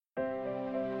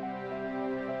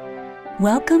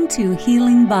Welcome to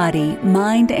Healing Body,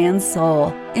 Mind, and Soul,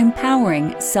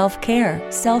 empowering self-care,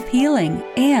 self-healing,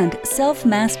 and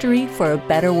self-mastery for a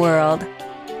better world.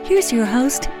 Here's your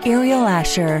host, Ariel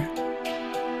Asher.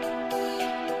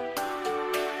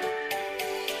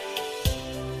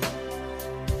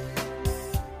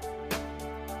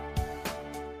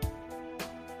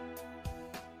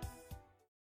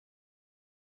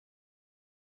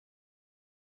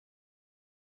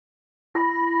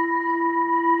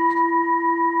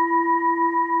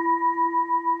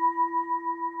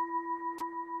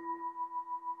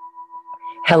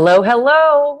 Hello,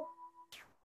 hello.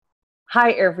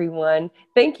 Hi, everyone.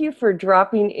 Thank you for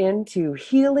dropping into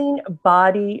Healing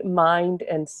Body, Mind,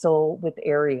 and Soul with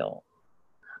Ariel.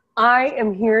 I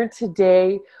am here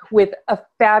today with a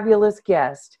fabulous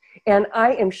guest, and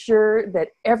I am sure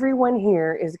that everyone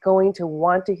here is going to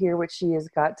want to hear what she has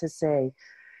got to say.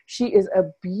 She is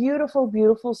a beautiful,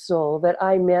 beautiful soul that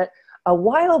I met a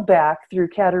while back through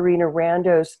Katarina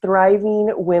Rando's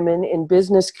Thriving Women in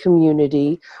Business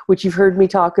community, which you've heard me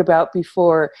talk about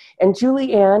before. And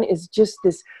Julie-Anne is just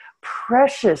this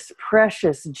precious,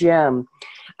 precious gem.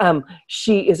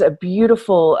 She is a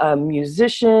beautiful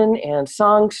musician and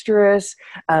songstress,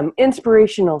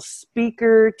 inspirational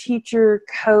speaker, teacher,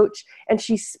 coach, and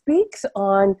she speaks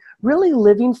on really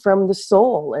living from the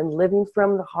soul and living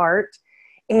from the heart.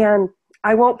 And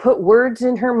I won't put words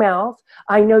in her mouth.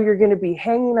 I know you're going to be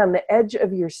hanging on the edge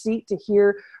of your seat to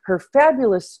hear her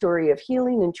fabulous story of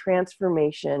healing and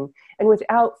transformation. And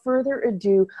without further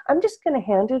ado, I'm just going to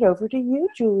hand it over to you,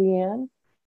 Julie-Anne.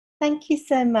 Thank you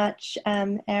so much,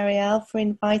 Ariel, for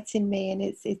inviting me, and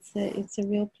it's a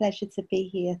real pleasure to be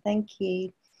here. Thank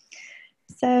you.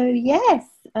 So yes,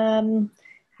 I'm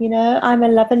a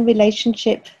love and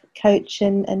relationship coach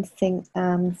and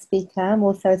speaker. I'm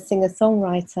also a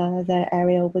singer-songwriter, as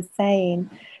Ariel was saying.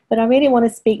 But I really want to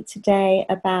speak today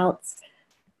about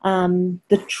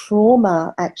the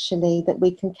trauma, actually, that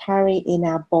we can carry in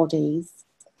our bodies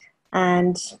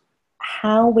and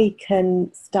how we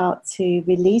can start to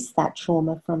release that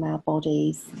trauma from our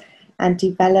bodies and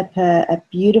develop a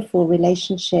beautiful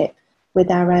relationship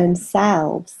with our own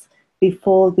selves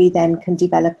before we then can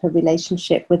develop a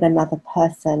relationship with another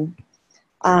person.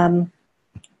 I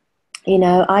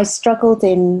struggled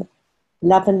in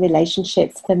love and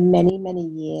relationships for many, many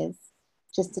years,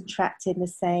 just attracting the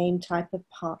same type of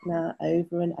partner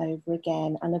over and over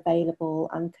again, unavailable,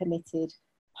 uncommitted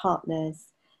partners.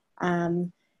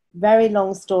 Very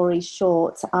long story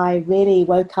short, I really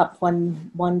woke up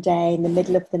one day in the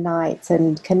middle of the night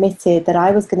and committed that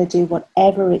I was going to do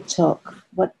whatever it took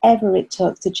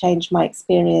to change my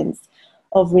experience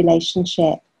of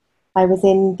relationship. I was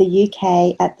in the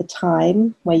UK at the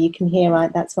time, where you can hear, right,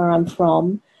 that's where I'm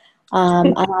from.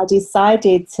 And I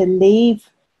decided to leave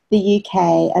the UK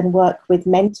and work with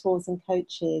mentors and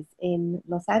coaches in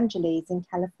Los Angeles, in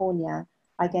California.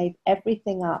 I gave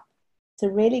everything up to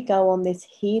really go on this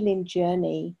healing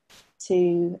journey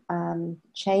to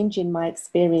changing my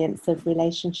experience of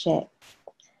relationship.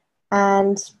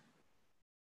 And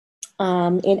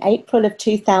in April of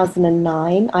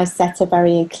 2009, I set a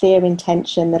very clear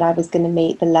intention that I was going to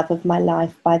meet the love of my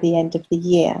life by the end of the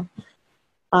year.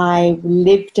 I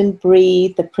lived and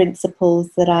breathed the principles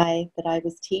that I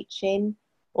was teaching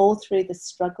all through the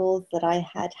struggles that I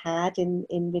had in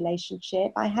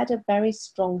relationship. I had a very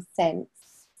strong sense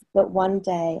that one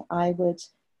day I would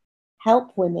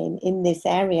help women in this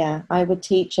area. I would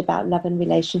teach about love and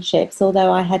relationships,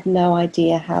 although I had no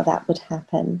idea how that would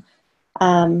happen.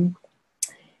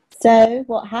 So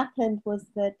what happened was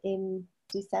that in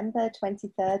December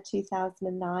 23rd,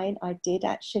 2009, I did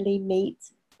actually meet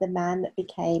the man that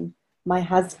became my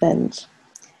husband.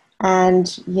 And,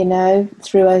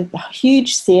 through a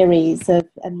huge series of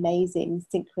amazing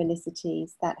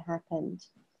synchronicities that happened.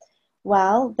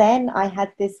 Well, then I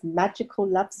had this magical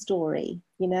love story,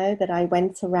 that I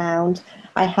went around.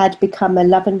 I had become a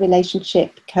love and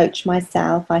relationship coach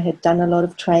myself. I had done a lot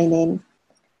of training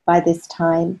by this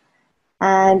time.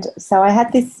 And so I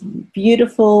had this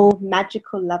beautiful,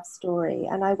 magical love story.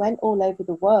 And I went all over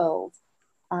the world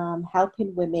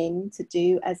helping women to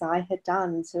do as I had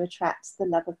done to attract the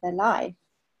love of their life.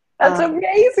 That's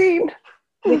amazing.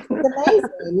 Which was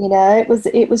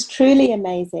amazing, it was truly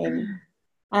amazing.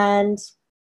 And,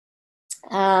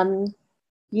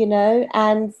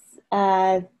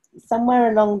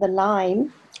 somewhere along the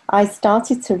line, I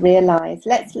started to realize,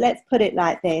 let's put it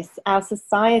like this. Our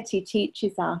society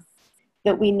teaches us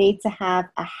that we need to have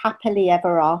a happily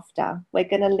ever after. We're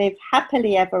going to live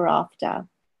happily ever after,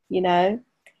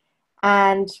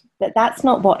 but that's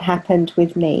not what happened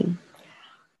with me.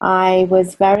 I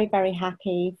was very, very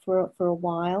happy for a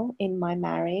while in my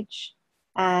marriage,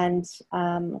 and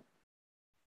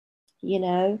you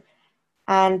know,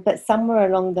 but somewhere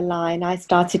along the line, I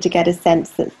started to get a sense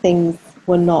that things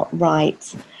were not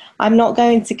right. I'm not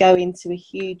going to go into a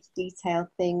huge detailed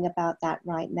thing about that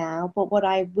right now, but what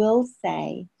I will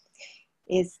say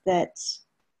is that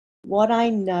what I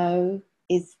know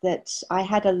is that I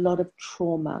had a lot of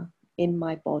trauma in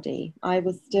my body. I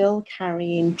was still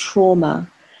carrying trauma.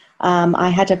 I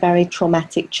had a very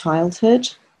traumatic childhood,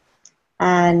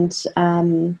 and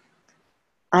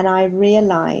I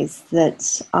realized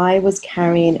that I was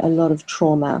carrying a lot of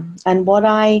trauma. And what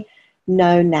I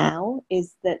know now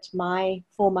is that my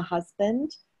former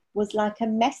husband was like a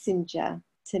messenger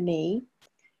to me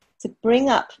to bring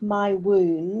up my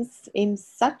wounds in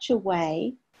such a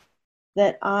way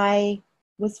that I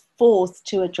was forced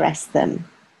to address them,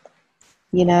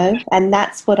 and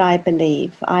that's what I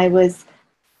believe. I was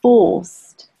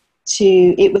forced to,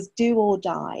 it was do or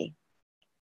die.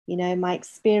 My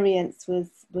experience was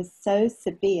so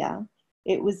severe,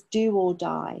 it was do or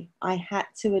die. I had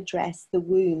to address the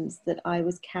wounds that I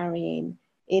was carrying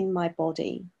in my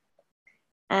body.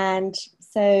 And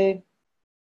so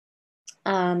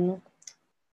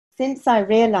since I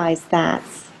realized that,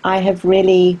 I have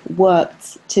really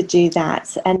worked to do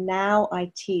that. And now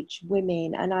I teach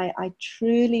women, and I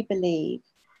truly believe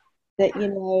that,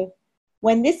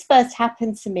 when this first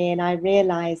happened to me and I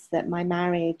realized that my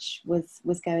marriage was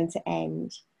going to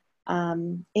end,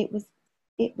 it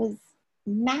was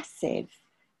massive.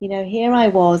 Here I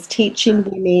was teaching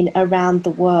women around the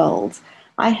world.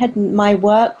 My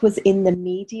work was in the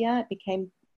media. It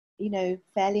became,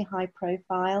 fairly high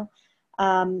profile.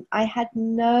 I had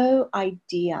no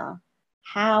idea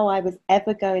how I was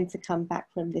ever going to come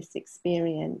back from this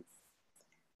experience.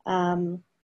 And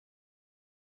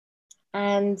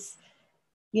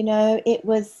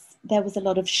there was a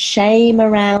lot of shame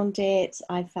around it.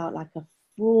 I felt like a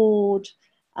fraud,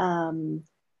 and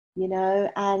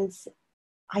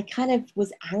I kind of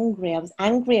was angry. I was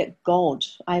angry at God.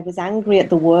 I was angry at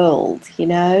the world,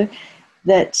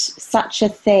 that such a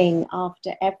thing,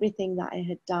 after everything that I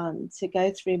had done to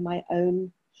go through my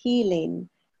own healing,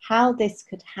 how this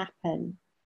could happen.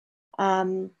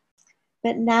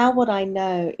 But now what I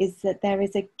know is that there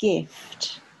is a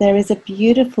gift. There is a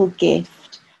beautiful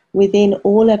gift within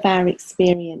all of our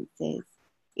experiences,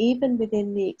 even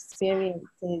within the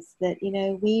experiences that,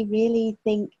 we really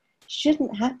think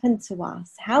shouldn't happen to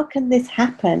us. How can this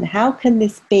happen? How can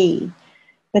this be?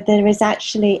 But there is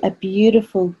actually a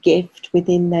beautiful gift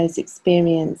within those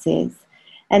experiences.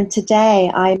 And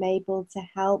today I'm able to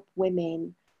help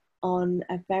women on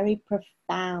a very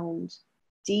profound,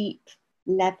 deep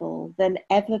level than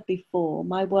ever before.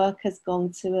 My work has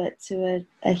gone to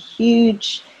a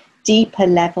huge, deeper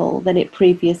level than it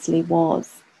previously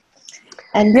was.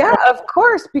 And yeah, of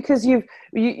course, because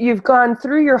you've gone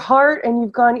through your heart and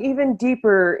you've gone even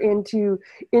deeper into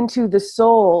the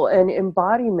soul and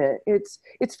embodiment. It's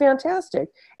fantastic.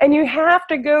 And you have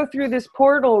to go through this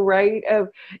portal, right?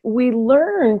 We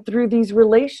learn through these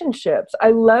relationships.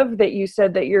 I love that you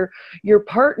said that your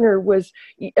partner was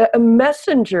a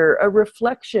messenger, a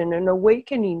reflection, an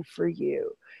awakening for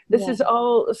you. This is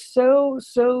all so,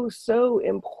 so, so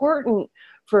important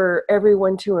for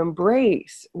everyone to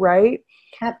embrace, right?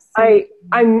 Absolutely.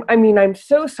 I'm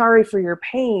so sorry for your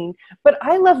pain, but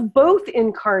I love both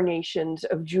incarnations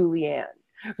of Julie-Anne,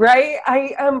 right?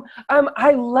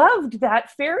 I loved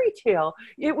that fairy tale.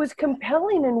 It was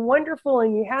compelling and wonderful,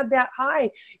 and you had that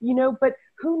high, but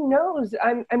who knows?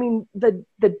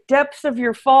 The depths of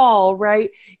your fall, right?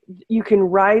 You can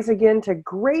rise again to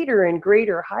greater and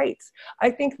greater heights.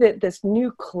 I think that this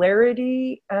new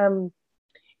clarity,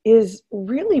 is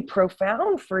really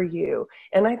profound for you.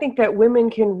 And I think that women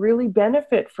can really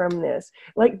benefit from this,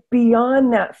 like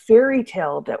beyond that fairy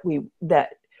tale that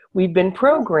we've been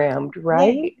programmed,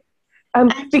 right?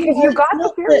 Because you got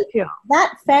the fairy tale.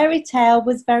 That fairy tale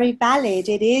was very valid.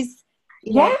 It is,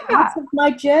 part of my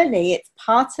journey. It's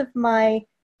part of my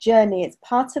journey. It's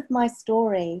part of my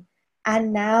story.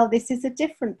 And now this is a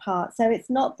different part. So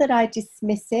it's not that I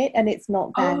dismiss it and it's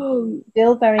not valid. It's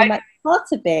still very much part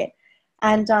of it.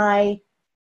 And I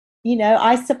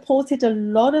supported a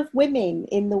lot of women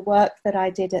in the work that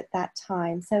I did at that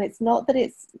time. So it's not that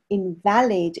it's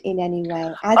invalid in any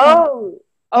way.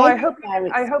 I hope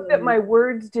that my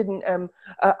words didn't.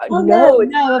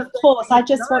 No, of course. I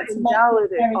just want to make it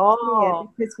very clear,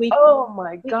 because we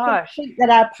can think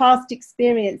that our past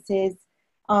experiences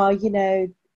are,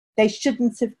 they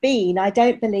shouldn't have been. I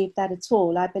don't believe that at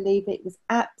all. I believe it was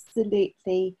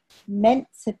absolutely meant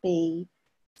to be,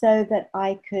 so that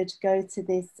I could go to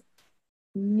this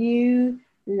new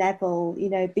level, you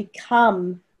know,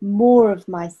 become more of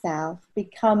myself,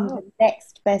 become the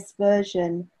next best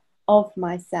version of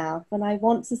myself. And I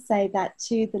want to say that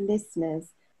to the listeners,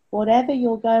 whatever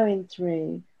you're going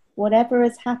through, whatever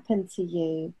has happened to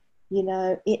you, you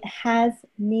know, it has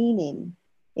meaning,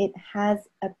 it has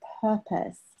a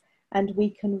purpose, and we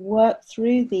can work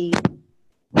through these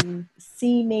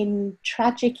seeming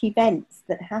tragic events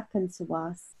that happen to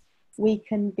us. We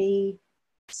can be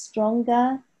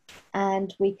stronger,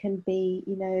 and we can be,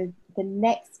 you know, the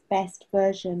next best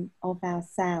version of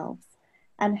ourselves.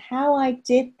 And how I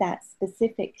did that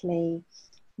specifically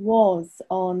was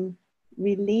on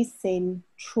releasing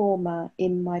trauma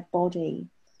in my body.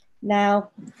 Now,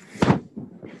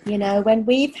 you know, when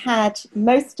we've had,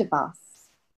 most of us,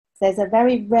 there's a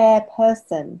very rare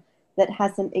person that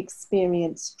hasn't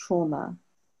experienced trauma.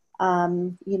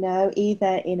 You know,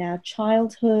 either in our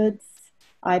childhoods,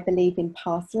 I believe in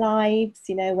past lives,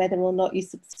 you know, whether or not you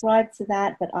subscribe to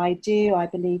that, but I do. I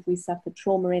believe we suffer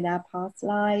trauma in our past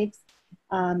lives,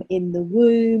 in the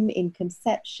womb, in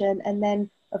conception, and then,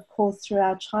 of course, through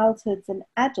our childhoods and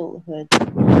adulthood.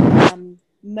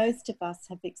 Most of us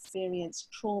have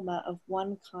experienced trauma of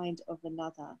one kind or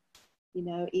another, you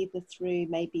know, either through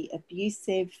maybe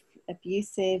abusive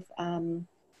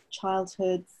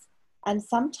childhoods. And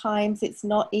sometimes it's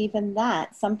not even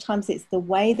that. Sometimes it's the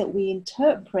way that we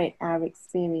interpret our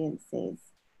experiences.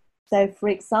 So, for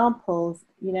example,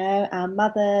 you know, our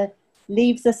mother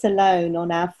leaves us alone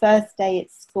on our first day at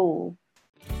school.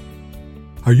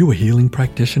 Are you a healing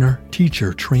practitioner,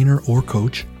 teacher, trainer, or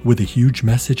coach with a huge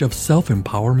message of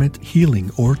self-empowerment,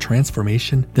 healing, or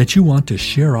transformation that you want to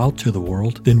share out to the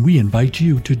world? Then we invite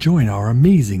you to join our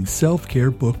amazing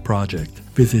self-care book project.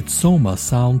 Visit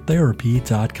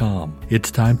somasoundtherapy.com.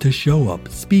 It's time to show up,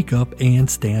 speak up, and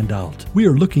stand out. We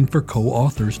are looking for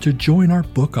co-authors to join our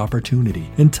book opportunity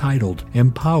entitled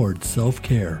Empowered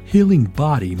Self-Care, Healing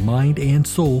Body, Mind, and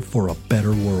Soul for a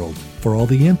Better World. For all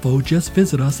the info, just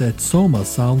visit us at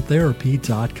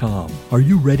somasoundtherapy.com. Are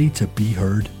you ready to be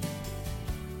heard?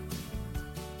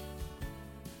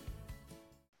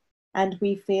 And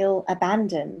we feel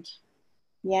abandoned.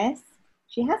 Yes,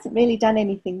 she hasn't really done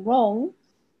anything wrong,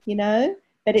 you know,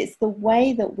 but it's the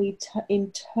way that we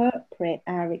interpret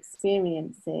our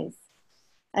experiences.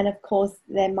 And of course,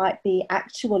 there might be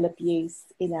actual abuse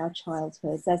in our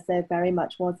childhoods, as there very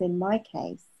much was in my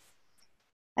case.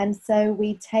 And so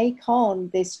we take on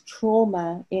this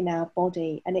trauma in our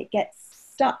body, and it gets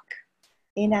stuck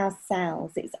in our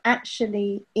cells. It's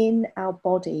actually in our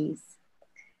bodies.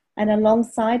 And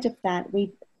alongside that,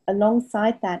 we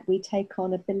take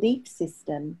on a belief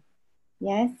system.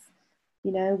 Yes,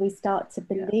 you know, we start to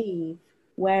believe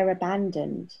we're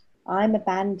abandoned. I'm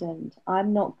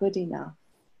not good enough.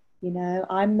 You know,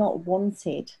 I'm not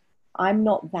wanted. I'm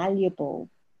not valuable.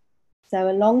 So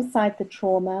alongside the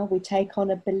trauma, we take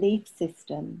on a belief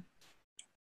system.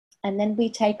 And then we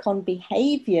take on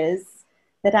behaviors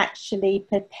that actually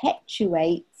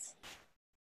perpetuate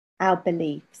our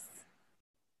beliefs,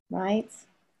 right?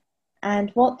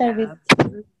 And what there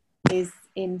is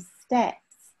in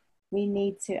steps, we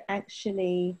need to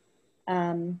actually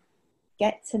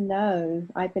get to know.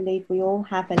 I believe we all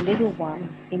have a little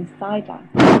one inside us.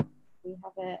 We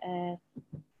have a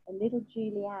little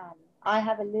Julie-Anne. I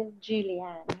have a little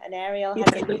Julie-Anne, and Ariel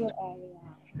has a little Ariel.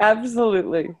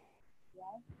 Absolutely. Yes.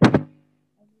 And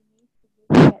we need to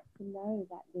really get to know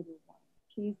that little one.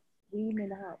 She's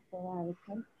screaming out for our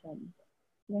attention.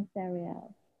 Yes,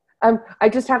 Ariel. I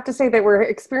just have to say that we're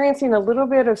experiencing a little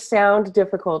bit of sound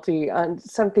difficulty on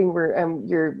something where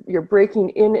you're breaking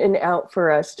in and out for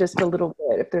us just a little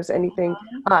bit. If there's anything,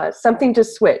 something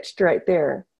just switched right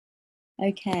there.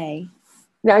 Okay.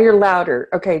 Now you're louder.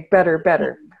 Okay,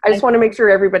 better. I just want to make sure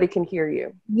everybody can hear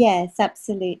you. Yes,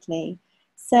 absolutely.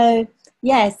 So,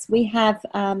 yes, we have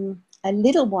a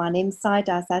little one inside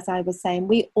us, as I was saying.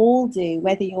 We all do,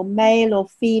 whether you're male or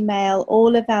female,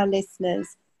 all of our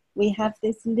listeners, we have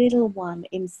this little one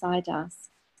inside us.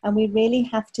 And we really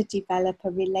have to develop a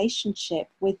relationship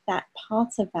with that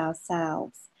part of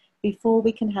ourselves before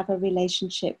we can have a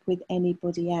relationship with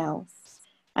anybody else.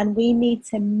 And we need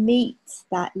to meet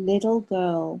that little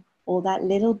girl or that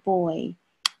little boy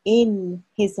in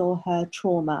his or her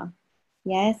trauma.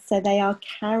 Yes, so they are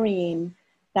carrying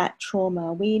that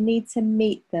trauma. We need to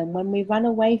meet them. When we run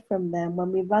away from them,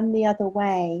 when we run the other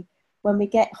way, when we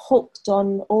get hooked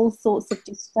on all sorts of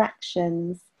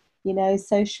distractions, you know,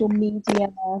 social media,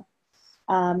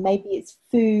 maybe it's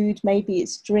food, maybe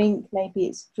it's drink, maybe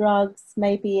it's drugs,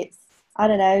 maybe it's, I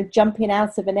don't know, jumping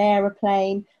out of an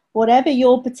aeroplane, whatever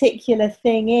your particular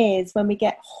thing is, when we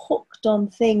get hooked on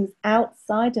things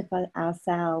outside of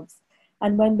ourselves,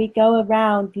 and when we go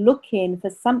around looking for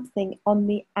something on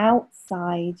the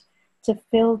outside to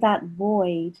fill that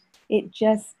void, it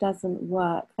just doesn't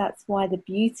work. That's why the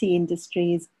beauty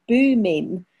industry is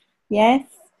booming. Yes,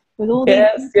 with all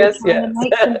these people trying to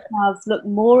make themselves look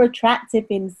more attractive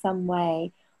in some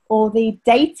way. Or the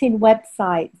dating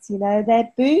websites, you know,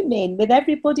 they're booming with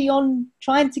everybody on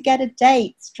trying to get a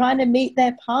date, trying to meet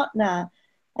their partner.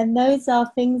 And those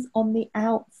are things on the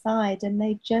outside, and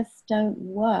they just don't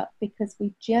work, because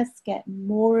we just get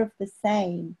more of the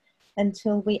same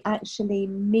until we actually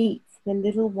meet the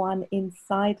little one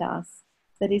inside us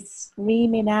that is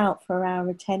screaming out for our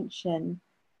attention.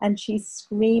 And she's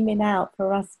screaming out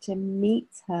for us to meet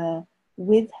her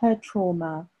with her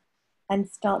trauma and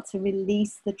start to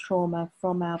release the trauma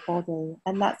from our body.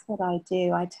 And that's what I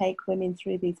do. I take women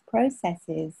through these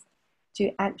processes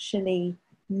to actually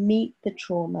meet the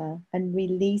trauma and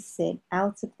release it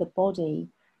out of the body,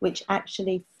 which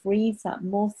actually frees up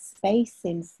more space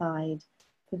inside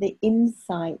for the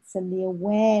insights and the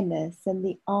awareness and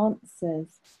the answers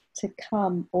to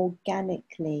come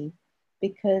organically.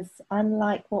 Because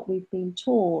unlike what we've been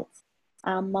taught,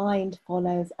 our mind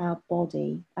follows our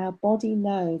body. Our body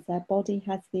knows, our body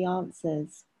has the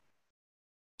answers.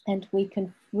 And we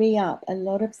can free up a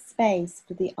lot of space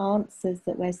for the answers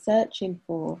that we're searching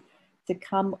for to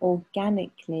come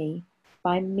organically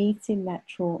by meeting that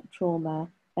trauma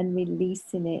and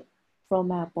releasing it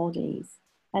from our bodies.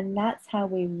 And that's how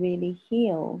we really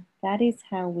heal. That is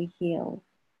how we heal.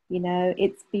 You know,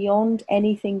 it's beyond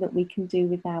anything that we can do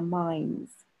with our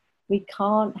minds. We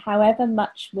can't, however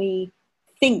much we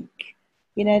think,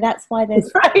 you know, that's why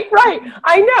there's... Right.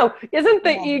 I know. Isn't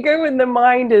the ego in the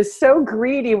mind is so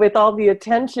greedy with all the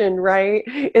attention, right?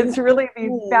 It's really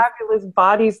these fabulous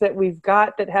bodies that we've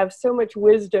got that have so much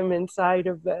wisdom inside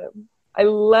of them. I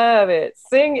love it.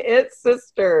 Sing it,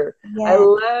 sister.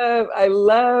 Yeah. I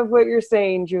love what you're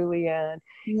saying, Julie-Anne.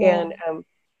 Yeah.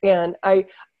 And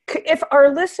if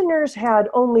our listeners had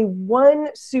only one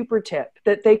super tip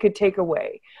that they could take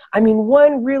away, I mean,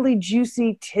 one really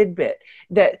juicy tidbit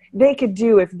that they could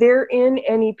do if they're in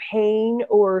any pain,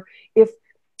 or if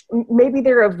maybe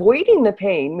they're avoiding the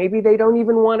pain, maybe they don't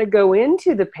even want to go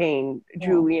into the pain,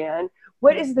 Julie-Anne,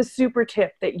 what is the super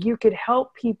tip that you could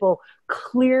help people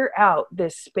clear out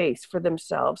this space for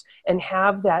themselves and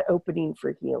have that opening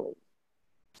for healing?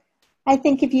 I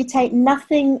think if you take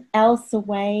nothing else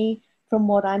away from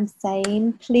what I'm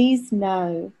saying, please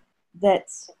know that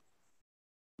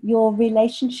your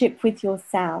relationship with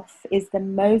yourself is the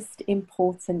most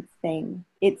important thing.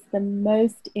 It's the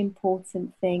most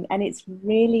important thing. And it's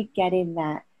really getting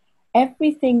that.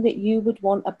 Everything that you would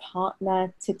want a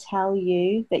partner to tell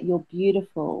you, that you're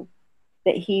beautiful,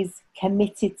 that he's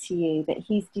committed to you, that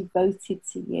he's devoted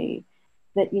to you,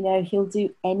 that, you know, he'll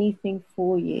do anything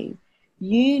for you.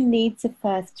 You need to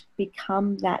first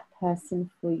become that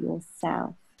person for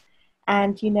yourself.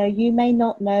 And, you know, you may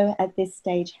not know at this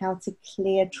stage how to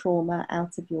clear trauma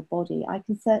out of your body. I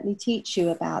can certainly teach you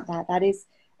about that. That is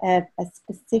a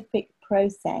specific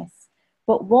process.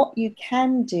 But what you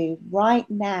can do right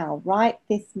now, right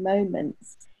this moment,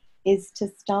 is to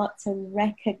start to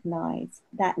recognize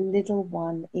that little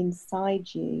one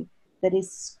inside you that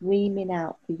is screaming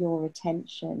out for your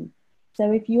attention.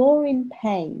 So if you're in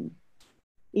pain,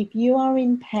 if you are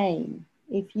in pain,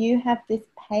 if you have this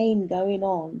pain going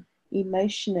on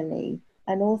emotionally,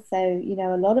 and also, you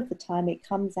know, a lot of the time it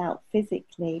comes out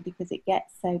physically because it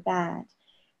gets so bad.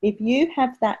 If you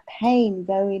have that pain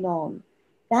going on,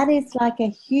 that is like a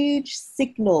huge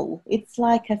signal. It's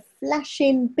like a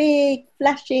big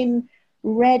flashing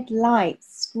red light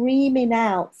screaming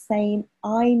out saying,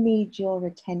 I need your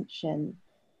attention.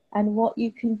 And what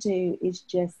you can do is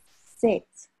just sit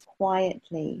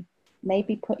quietly.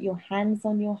 Maybe put your hands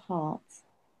on your heart,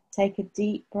 take a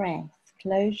deep breath,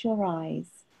 close your eyes,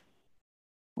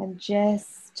 and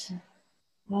just,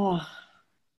 I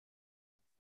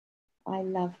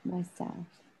love myself.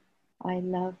 I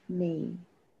love me.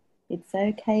 It's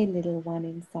okay, little one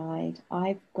inside.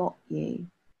 I've got you.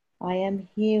 I am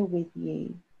here with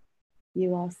you.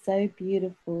 You are so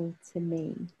beautiful to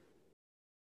me.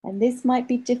 And this might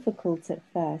be difficult at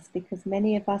first because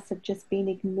many of us have just been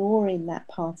ignoring that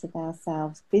part of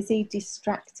ourselves, busy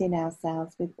distracting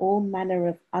ourselves with all manner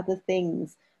of other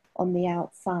things on the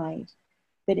outside.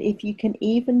 But if you can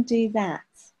even do that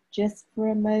just for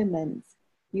a moment,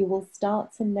 you will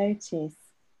start to notice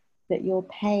that your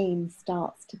pain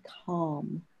starts to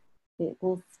calm. It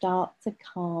will start to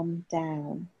calm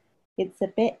down. It's a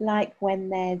bit like when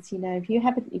there's, you know,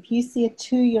 if you see a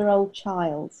 2-year-old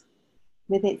child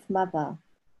with its mother.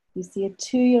 You see a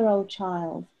 2-year-old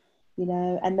child,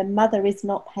 and the mother is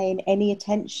not paying any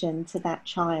attention to that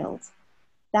child.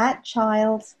 That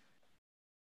child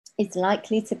is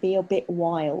likely to be a bit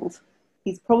wild.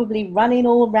 He's probably running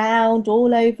all around,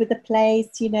 all over the place,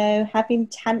 having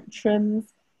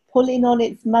tantrums, pulling on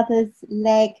its mother's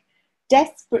leg,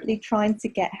 desperately trying to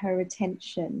get her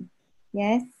attention.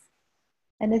 Yes?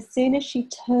 And as soon as she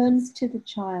turns to the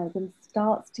child and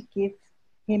starts to give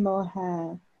him or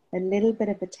her a little bit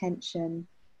of attention,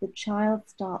 the child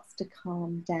starts to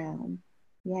calm down.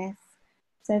 Yes?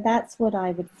 So that's what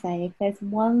I would say. If there's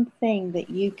one thing that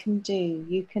you can do,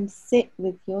 you can sit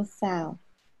with yourself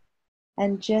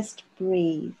and just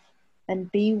breathe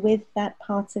and be with that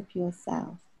part of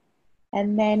yourself.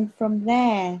 And then from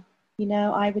there,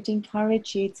 I would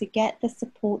encourage you to get the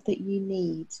support that you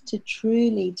need to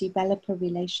truly develop a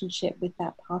relationship with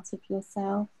that part of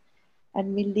yourself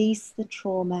and release the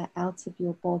trauma out of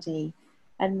your body.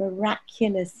 And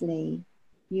miraculously,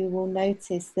 you will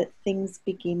notice that things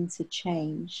begin to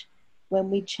change. When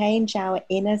we change our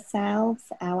inner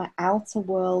selves, our outer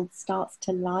world starts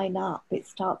to line up. It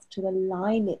starts to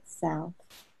align itself.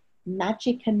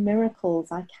 Magic and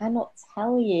miracles. I cannot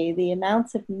tell you the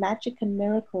amount of magic and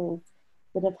miracles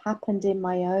that have happened in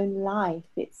my own life.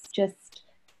 It's just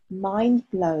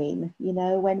mind-blowing,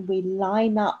 when we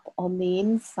line up on the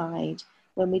inside,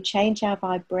 when we change our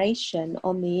vibration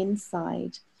on the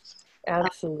inside.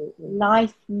 Absolutely.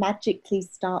 Life magically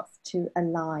starts to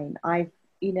align. I've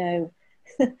been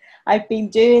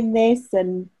doing this,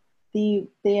 and the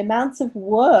amount of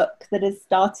work that has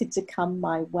started to come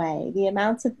my way, the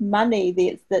amount of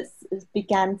money that's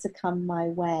began to come my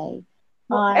way.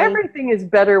 Well, everything is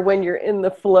better when you're in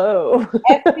the flow.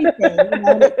 Everything,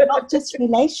 it's not just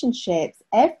relationships.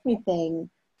 Everything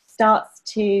starts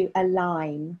to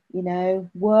align,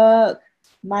 work,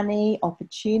 money,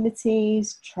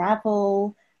 opportunities,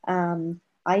 travel.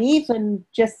 I even,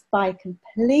 just by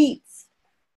complete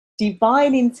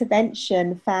divine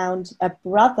intervention, found a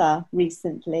brother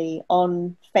recently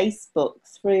on Facebook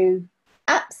through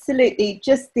absolutely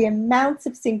just the amount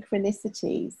of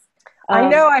synchronicities. I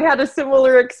know I had a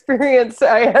similar experience.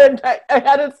 I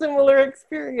had a similar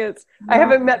experience. Wow. I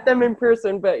haven't met them in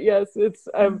person, but yes, it's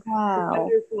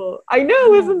wonderful. I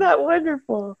know, isn't that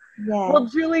wonderful? Yeah. Well,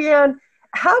 Julie-Anne,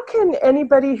 how can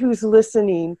anybody who's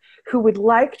listening who would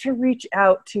like to reach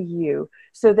out to you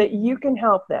so that you can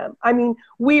help them? I mean,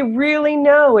 we really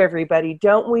know, everybody,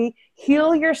 don't we?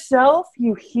 Heal yourself,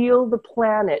 you heal the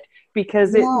planet,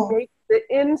 because it makes the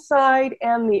inside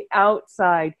and the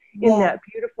outside in that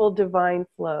beautiful divine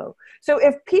flow. So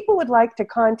if people would like to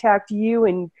contact you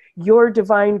and your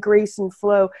divine grace and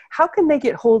flow, how can they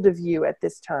get hold of you at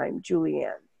this time,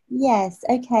 Julie-Anne? Yes,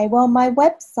 okay. Well, my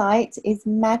website is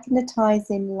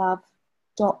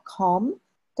magnetisingLove.com,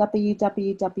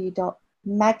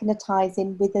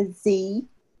 www.magnetizing with a Z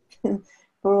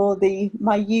for all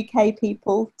my UK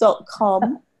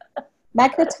people.com,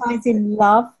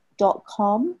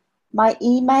 magnetisinglove.com. My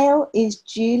email is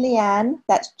Julie-Anne,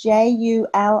 that's JULIEANNE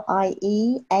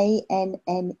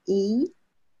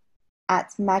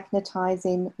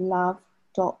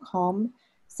 @magnetisinglove.com.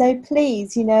 So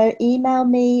please, email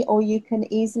me, or you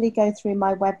can easily go through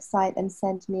my website and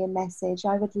send me a message.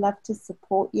 I would love to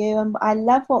support you. And I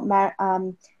love what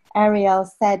Ariel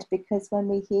said, because when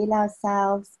we heal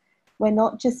ourselves, we're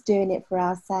not just doing it for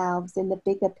ourselves in the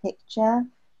bigger picture.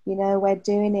 We're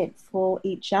doing it for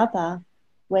each other.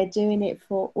 We're doing it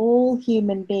for all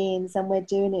human beings, and we're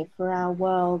doing it for our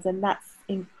world. And that's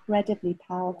incredibly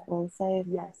powerful. So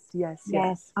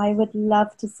yes, I would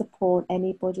love to support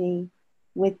anybody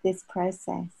with this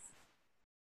process.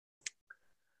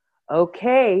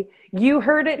 Okay, you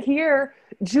heard it here.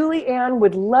 Julie-Anne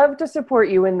would love to support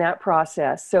you in that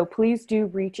process. So please do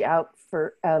reach out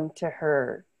to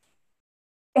her.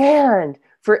 And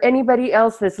for anybody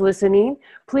else that's listening,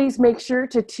 please make sure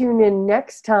to tune in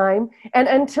next time. And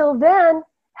until then,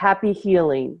 happy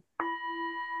healing.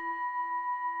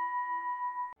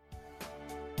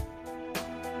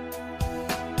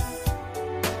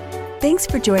 Thanks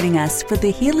for joining us for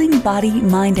the Healing Body,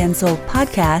 Mind, and Soul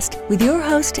podcast with your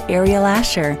host, Ariel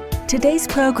Asher. Today's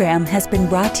program has been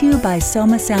brought to you by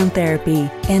Soma Sound Therapy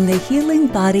and the Healing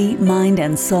Body, Mind,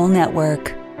 and Soul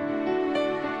Network.